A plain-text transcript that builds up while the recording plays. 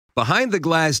Behind the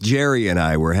glass, Jerry and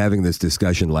I were having this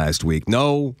discussion last week.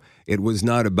 No, it was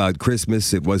not about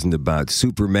Christmas. It wasn't about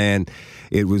Superman.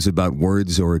 It was about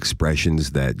words or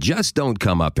expressions that just don't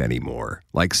come up anymore,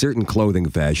 like certain clothing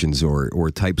fashions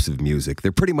or types of music.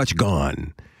 They're pretty much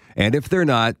gone. And if they're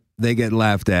not, they get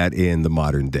laughed at in the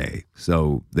modern day.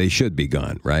 So they should be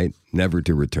gone, right? Never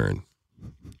to return.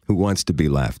 Who wants to be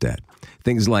laughed at?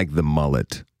 Things like the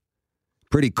mullet.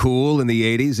 Pretty cool in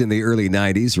the 80s and the early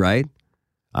 90s, right?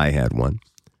 I had one.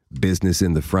 Business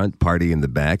in the front, party in the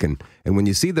back. And when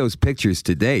you see those pictures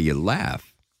today, you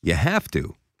laugh. You have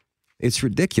to. It's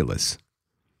ridiculous.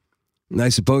 And I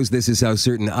suppose this is how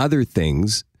certain other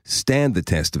things stand the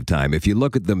test of time. If you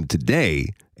look at them today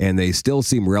and they still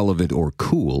seem relevant or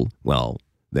cool, well,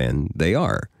 then they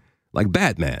are. Like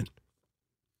Batman.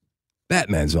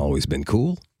 Batman's always been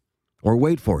cool. Or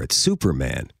wait for it,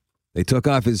 Superman. They took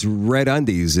off his red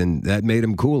undies and that made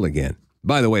him cool again.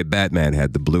 By the way, Batman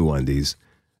had the blue undies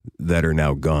that are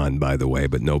now gone, by the way,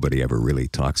 but nobody ever really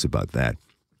talks about that.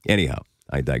 Anyhow,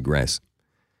 I digress.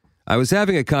 I was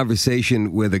having a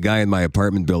conversation with a guy in my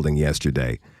apartment building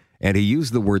yesterday, and he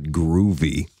used the word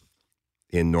groovy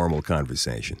in normal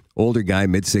conversation. Older guy,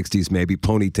 mid-60s maybe,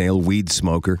 ponytail, weed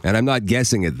smoker, and I'm not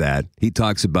guessing at that. He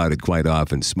talks about it quite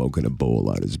often, smoking a bowl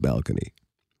on his balcony.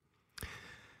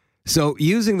 So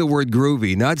using the word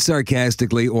groovy, not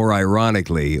sarcastically or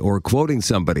ironically or quoting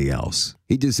somebody else,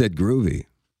 he just said groovy.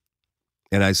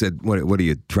 And I said, what are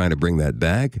you trying to bring that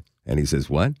back? And he says,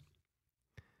 what?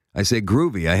 I say,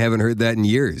 groovy. I haven't heard that in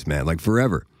years, man, like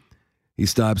forever. He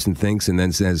stops and thinks and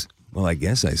then says, well, I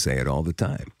guess I say it all the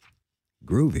time.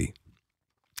 Groovy.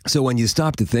 So when you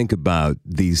stop to think about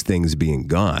these things being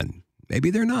gone, maybe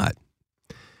they're not.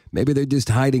 Maybe they're just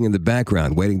hiding in the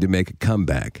background, waiting to make a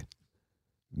comeback.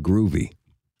 Groovy.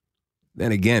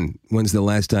 Then again, when's the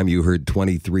last time you heard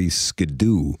 23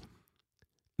 skidoo?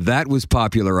 That was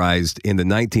popularized in the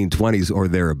 1920s or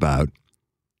thereabout,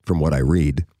 from what I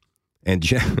read, and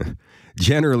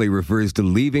generally refers to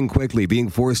leaving quickly, being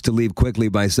forced to leave quickly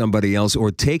by somebody else,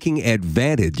 or taking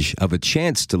advantage of a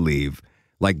chance to leave,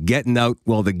 like getting out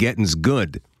while the getting's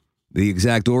good. The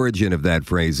exact origin of that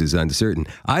phrase is uncertain.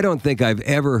 I don't think I've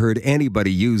ever heard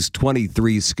anybody use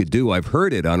 23 skidoo. I've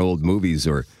heard it on old movies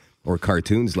or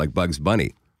cartoons like Bugs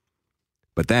Bunny.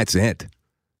 But that's it.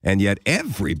 And yet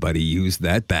everybody used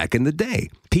that back in the day.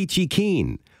 Peachy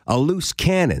keen, a loose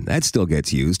cannon. That still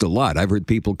gets used a lot. I've heard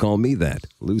people call me that,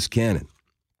 loose cannon.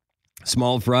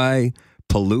 Small fry,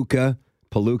 palooka.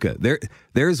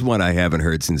 There's one I haven't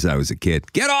heard since I was a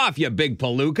kid. Get off, you big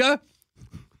palooka.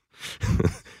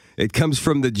 It comes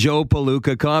from the Joe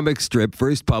Palooka comic strip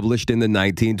first published in the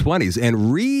 1920s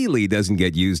and really doesn't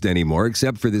get used anymore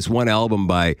except for this one album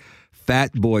by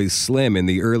Fat Boy Slim in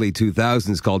the early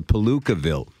 2000s called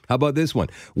Palookaville. How about this one?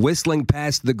 Whistling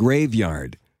Past the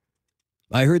Graveyard.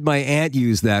 I heard my aunt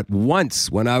use that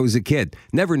once when I was a kid.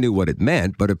 Never knew what it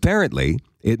meant, but apparently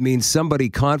it means somebody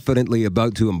confidently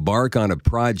about to embark on a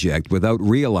project without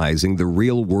realizing the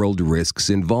real-world risks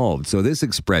involved. So this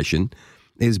expression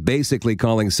is basically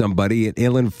calling somebody an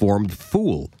ill-informed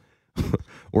fool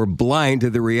or blind to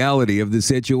the reality of the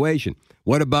situation.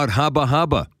 What about hubba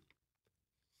hubba?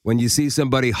 When you see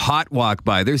somebody hot walk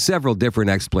by, there's several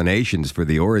different explanations for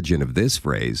the origin of this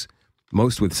phrase,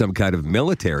 most with some kind of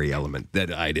military element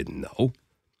that I didn't know.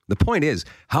 The point is,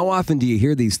 how often do you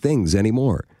hear these things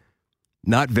anymore?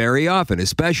 Not very often,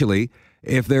 especially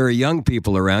if there are young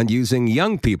people around using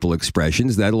young people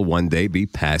expressions that'll one day be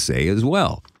passé as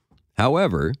well.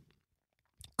 However,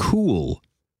 cool,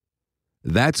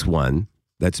 that's one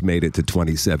that's made it to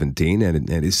 2017 and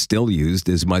is still used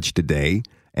as much today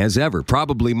as ever,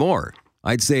 probably more.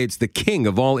 I'd say it's the king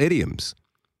of all idioms.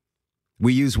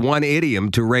 We use one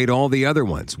idiom to rate all the other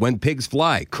ones. When pigs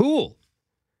fly, cool.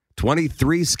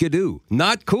 23 skidoo,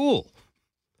 not cool.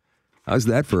 How's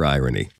that for irony?